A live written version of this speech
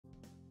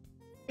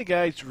Hey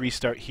guys,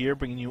 Restart here,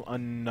 bringing you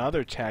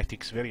another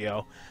tactics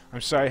video. I'm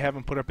sorry I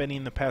haven't put up any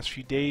in the past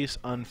few days.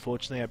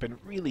 Unfortunately, I've been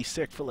really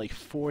sick for like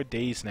 4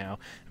 days now,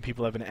 and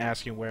people have been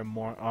asking where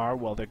more are.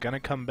 Well, they're gonna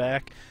come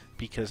back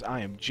because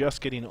I am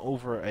just getting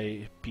over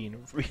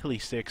being really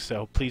sick,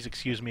 so please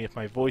excuse me if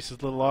my voice is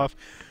a little off,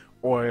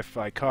 or if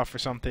I cough or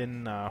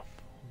something.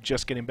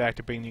 Just getting back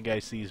to bringing you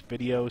guys these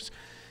videos,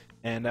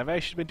 and I've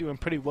actually been doing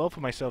pretty well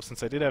for myself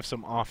since I did have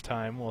some off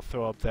time. We'll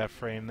throw up that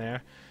frame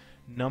there.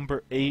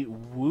 Number 8,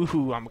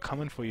 woohoo, I'm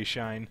coming for you,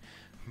 Shine.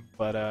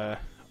 But,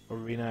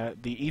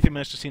 Aerena, the Aether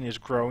Master scene is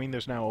growing.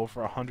 There's now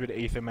over 100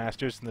 Aether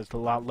Masters, and there's a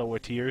lot lower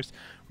tiers.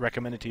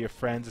 Recommend it to your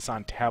friends. It's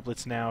on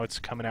tablets now. It's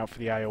coming out for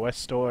the iOS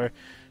store.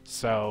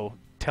 So,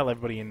 tell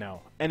everybody you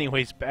know.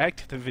 Anyways, back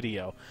to the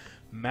video.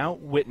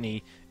 Mount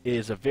Whitney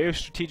is a very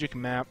strategic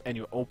map, and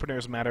your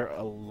openers matter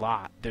a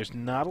lot. There's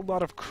not a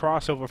lot of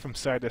crossover from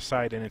side to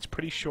side, and it's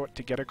pretty short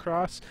to get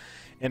across,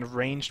 and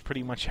ranged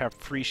pretty much have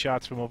free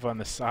shots from over on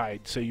the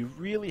side. So you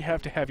really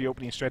have to have your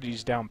opening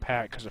strategies down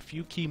pat, because a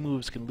few key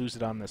moves can lose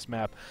it on this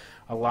map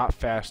a lot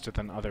faster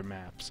than other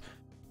maps.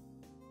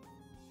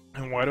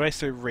 And why do I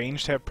say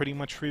ranged have pretty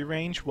much free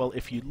range? Well,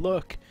 if you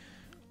look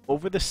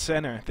over the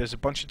center, there's a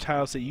bunch of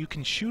tiles that you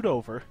can shoot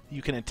over,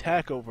 you can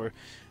attack over,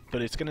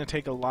 but it's going to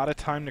take a lot of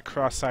time to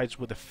cross sides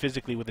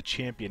physically with a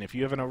champion. If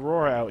you have an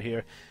Aurora out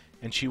here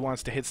and she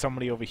wants to hit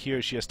somebody over here,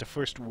 she has to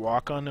first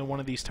walk onto one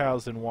of these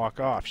tiles then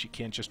walk off. She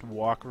can't just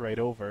walk right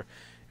over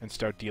and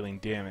start dealing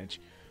damage.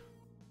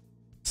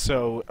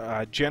 So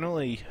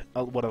generally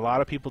what a lot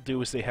of people do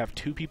is they have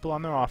 2 people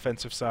on their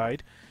offensive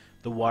side,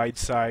 the wide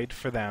side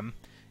for them.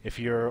 If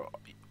you're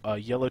a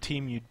yellow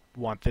team, you'd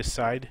want this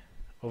side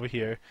over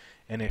here,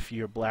 and if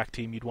you're a black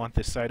team, you'd want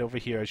this side over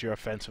here as your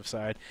offensive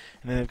side.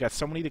 And then they've got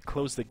somebody to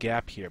close the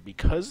gap here.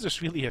 Because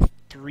there's really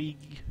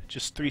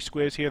just three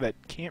squares here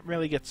that can't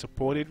really get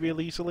supported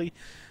real easily,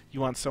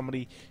 you want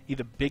somebody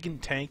either big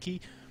and tanky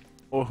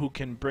or who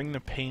can bring the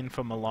pain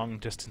from a long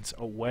distance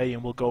away,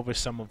 and we'll go over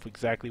some of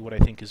exactly what I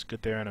think is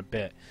good there in a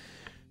bit.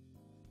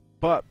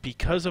 But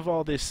because of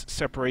all this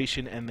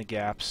separation and the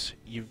gaps,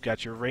 you've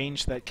got your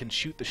range that can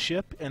shoot the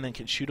ship and then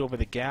can shoot over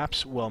the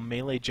gaps, while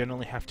melee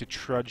generally have to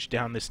trudge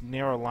down this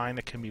narrow line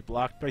that can be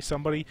blocked by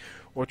somebody,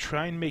 or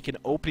try and make an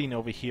opening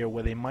over here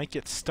where they might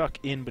get stuck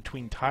in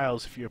between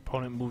tiles. If your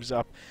opponent moves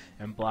up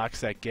and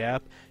blocks that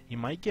gap, you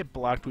might get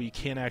blocked where you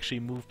can't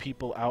actually move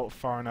people out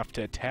far enough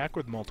to attack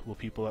with multiple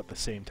people at the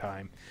same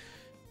time.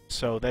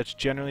 So that's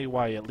generally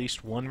why at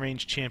least one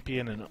range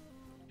champion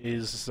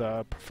is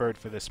preferred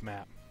for this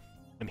map.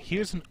 And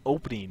here's an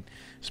opening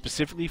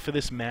specifically for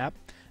this map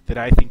that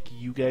I think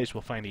you guys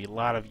will find a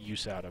lot of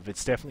use out of.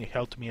 It's definitely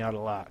helped me out a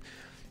lot.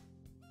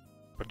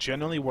 But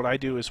generally what I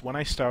do is when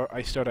I start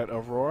at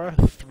Aurora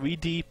 3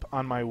 deep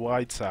on my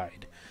wide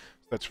side.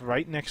 That's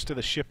right next to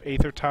the ship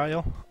Aether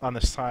tile on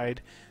the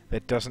side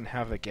that doesn't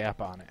have the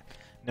gap on it.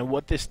 Now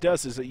what this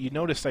does is that you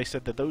notice I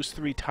said that those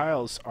 3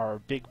 tiles are a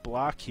big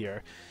block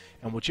here.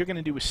 And what you're going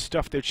to do is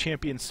stuff their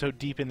champion so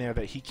deep in there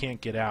that he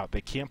can't get out. They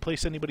can't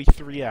place anybody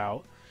 3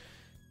 out.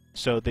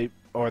 So they're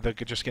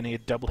just going to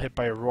get double hit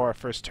by Aurora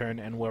first turn,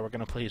 and where we're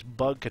going to place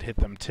Bug could hit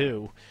them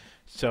too.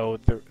 So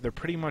they're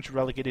pretty much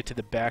relegated to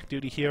the back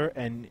duty here,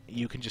 and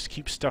you can just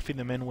keep stuffing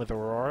them in with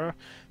Aurora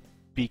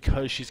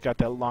because she's got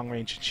that long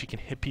range and she can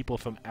hit people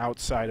from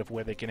outside of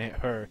where they can hit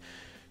her.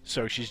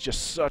 So she's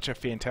just such a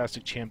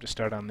fantastic champ to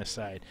start on this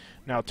side.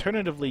 Now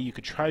alternatively, you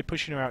could try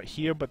pushing her out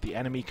here, but the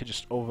enemy could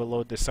just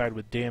overload this side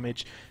with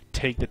damage,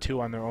 take the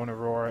 2 on their own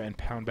Aurora, and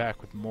pound back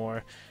with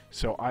more.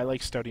 So I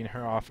like starting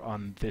her off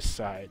on this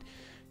side.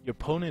 Your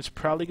opponent is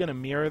probably going to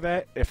mirror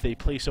that. If they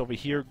place over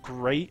here,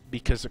 great,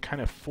 because they're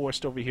kind of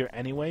forced over here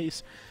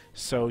anyways.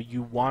 So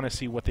you want to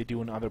see what they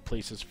do in other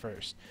places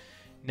first.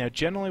 Now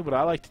generally what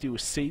I like to do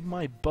is save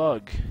my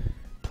Bug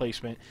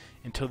placement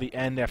until the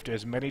end after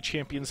as many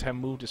champions have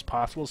moved as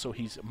possible, so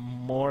he's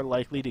more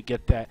likely to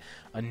get that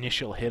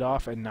initial hit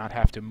off and not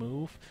have to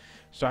move.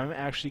 So I'm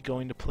actually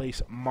going to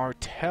place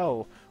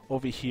Martel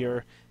over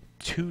here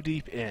 2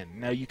 deep in.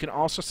 Now you can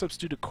also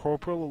substitute a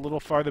Corporal a little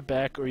farther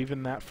back or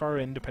even that far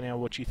in depending on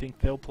what you think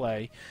they'll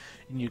play,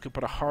 and you could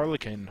put a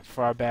Harlequin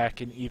far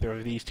back in either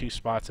of these 2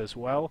 spots as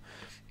well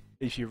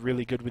if you're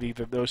really good with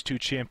either of those 2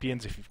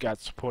 champions, if you've got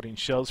supporting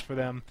shells for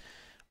them.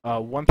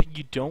 One thing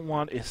you don't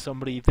want is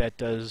somebody that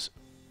does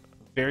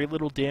very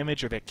little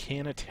damage or that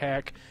can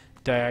attack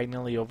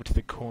diagonally over to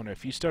the corner.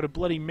 If you start a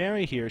Bloody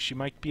Mary here, she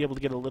might be able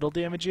to get a little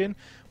damage in,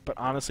 but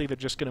honestly they're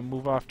just going to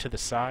move off to the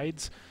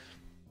sides.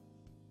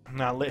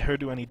 Not let her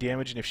do any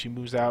damage, and if she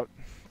moves out,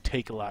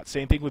 take a lot.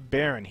 Same thing with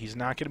Baron. He's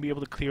not going to be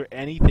able to clear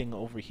anything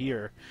over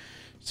here.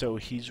 So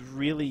he's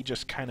really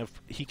just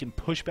he can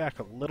push back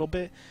a little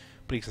bit,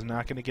 but he's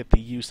not going to get the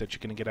use that you're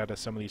going to get out of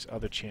some of these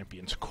other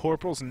champions.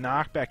 Corporal's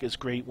knockback is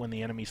great when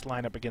the enemies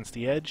line up against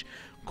the edge.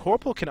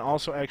 Corporal can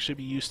also actually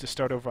be used to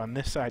start over on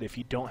this side if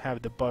you don't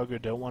have the Bug or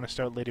don't want to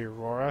start Lady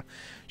Aurora.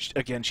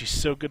 Again, she's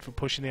so good for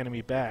pushing the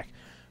enemy back.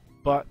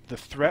 But the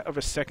threat of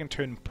a second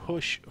turn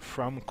push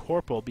from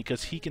Corporal,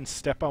 because he can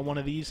step on one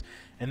of these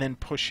and then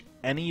push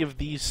any of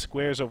these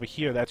squares over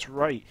here, that's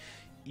right.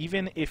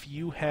 even if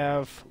you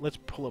have... Let's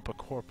pull up a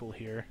corporal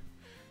here.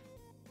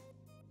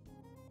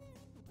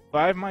 If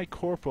I have my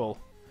corporal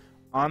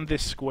on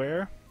this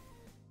square,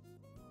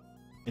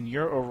 and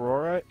your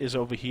Aurora is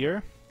over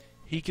here,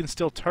 he can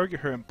still target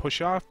her and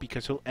push off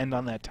because he'll end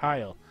on that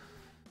tile.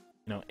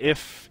 You know,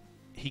 if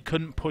he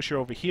couldn't push her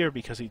over here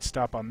because he'd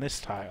stop on this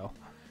tile.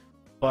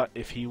 But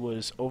if he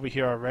was over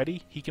here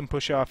already, he can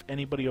push off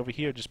anybody over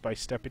here just by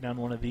stepping down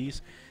one of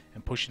these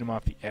and pushing him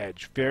off the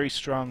edge. Very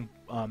strong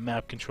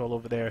map control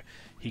over there.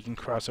 He can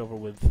cross over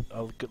with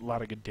a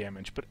lot of good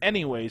damage. But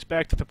anyways,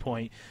 back to the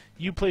point.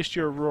 You placed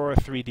your Aurora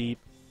 3 deep.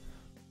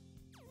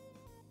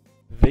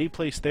 They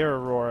placed their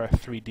Aurora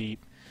 3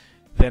 deep.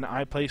 Then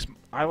I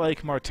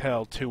like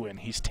Martel 2 in.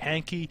 He's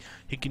tanky.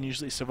 He can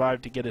usually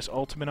survive to get his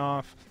ultimate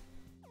off.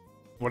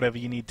 Whatever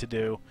you need to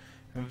do.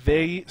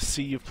 They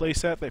see you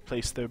place that, they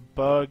place their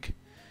bug,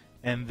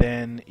 and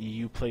then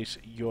you place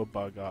your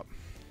bug up.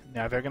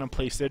 Now they're going to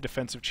place their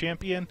defensive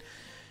champion,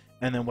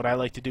 and then what I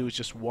like to do is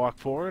just walk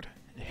forward,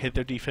 hit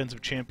their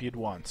defensive champion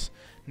once.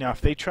 Now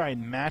if they try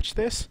and match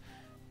this,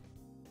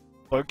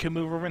 Bug can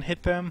move over and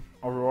hit them,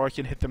 Aurora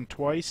can hit them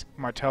twice,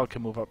 Martel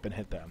can move up and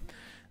hit them.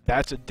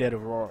 That's a dead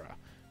Aurora.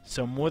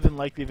 So more than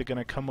likely they're going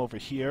to come over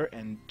here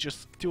and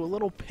just do a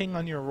little ping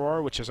on your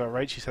Aurora, which is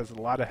alright. She has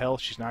a lot of health.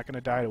 She's not going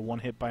to die to one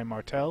hit by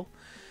Martel.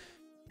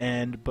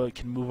 And Bug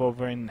can move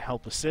over and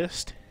help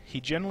assist.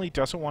 He generally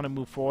doesn't want to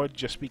move forward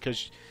just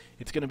because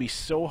it's going to be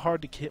so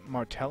hard to hit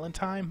Martel in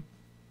time.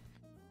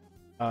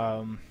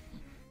 Martel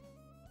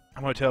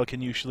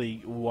can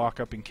usually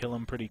walk up and kill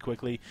him pretty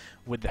quickly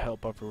with the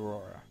help of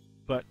Aurora.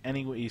 But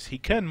anyways, he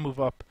can move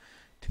up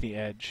to the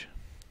edge.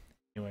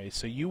 Anyway,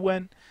 so you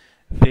went,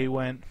 they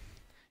went.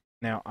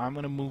 Now I'm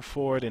going to move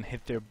forward and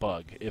hit their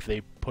Bug if they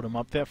put him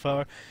up that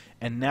far.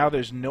 And now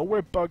there's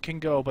nowhere Bug can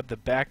go but the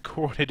back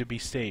corner to be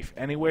safe.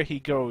 Anywhere he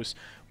goes,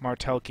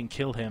 Martel can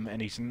kill him,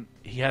 and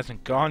he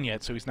hasn't gone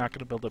yet, so he's not going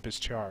to build up his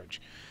charge.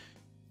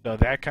 So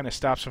that kind of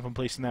stops him from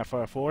placing that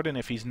far forward. And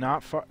if he's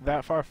not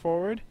that far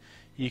forward,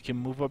 you can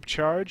move up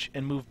charge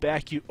and move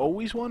back. You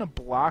always want to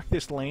block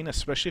this lane,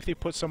 especially if they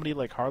put somebody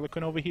like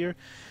Harlequin over here.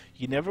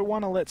 You never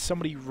want to let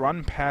somebody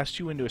run past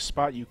you into a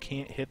spot you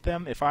can't hit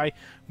them. If I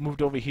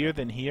moved over here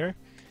then here,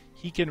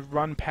 he can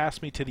run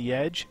past me to the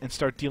edge and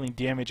start dealing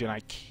damage, and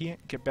I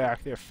can't get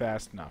back there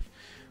fast enough.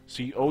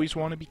 So you always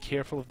want to be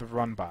careful of the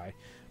run by.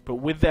 But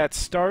with that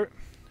start,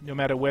 no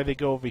matter where they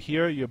go over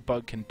here, your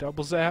Bug can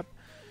double zap,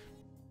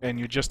 and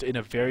you're just in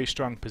a very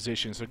strong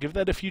position. So give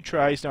that a few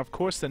tries. Now, of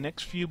course, the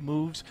next few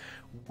moves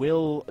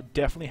will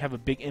definitely have a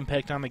big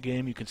impact on the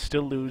game. You can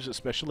still lose,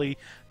 especially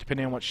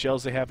depending on what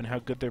shells they have and how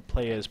good their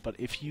play is. But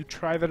if you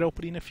try that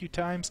opening a few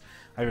times,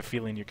 I have a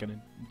feeling you're going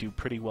to do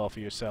pretty well for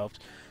yourselves.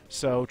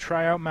 So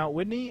try out Mount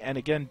Whitney, and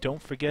again,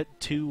 don't forget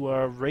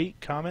to rate,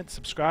 comment,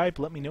 subscribe.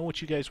 Let me know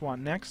what you guys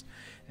want next,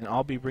 and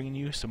I'll be bringing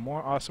you some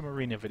more awesome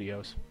Arena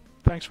videos.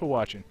 Thanks for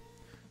watching.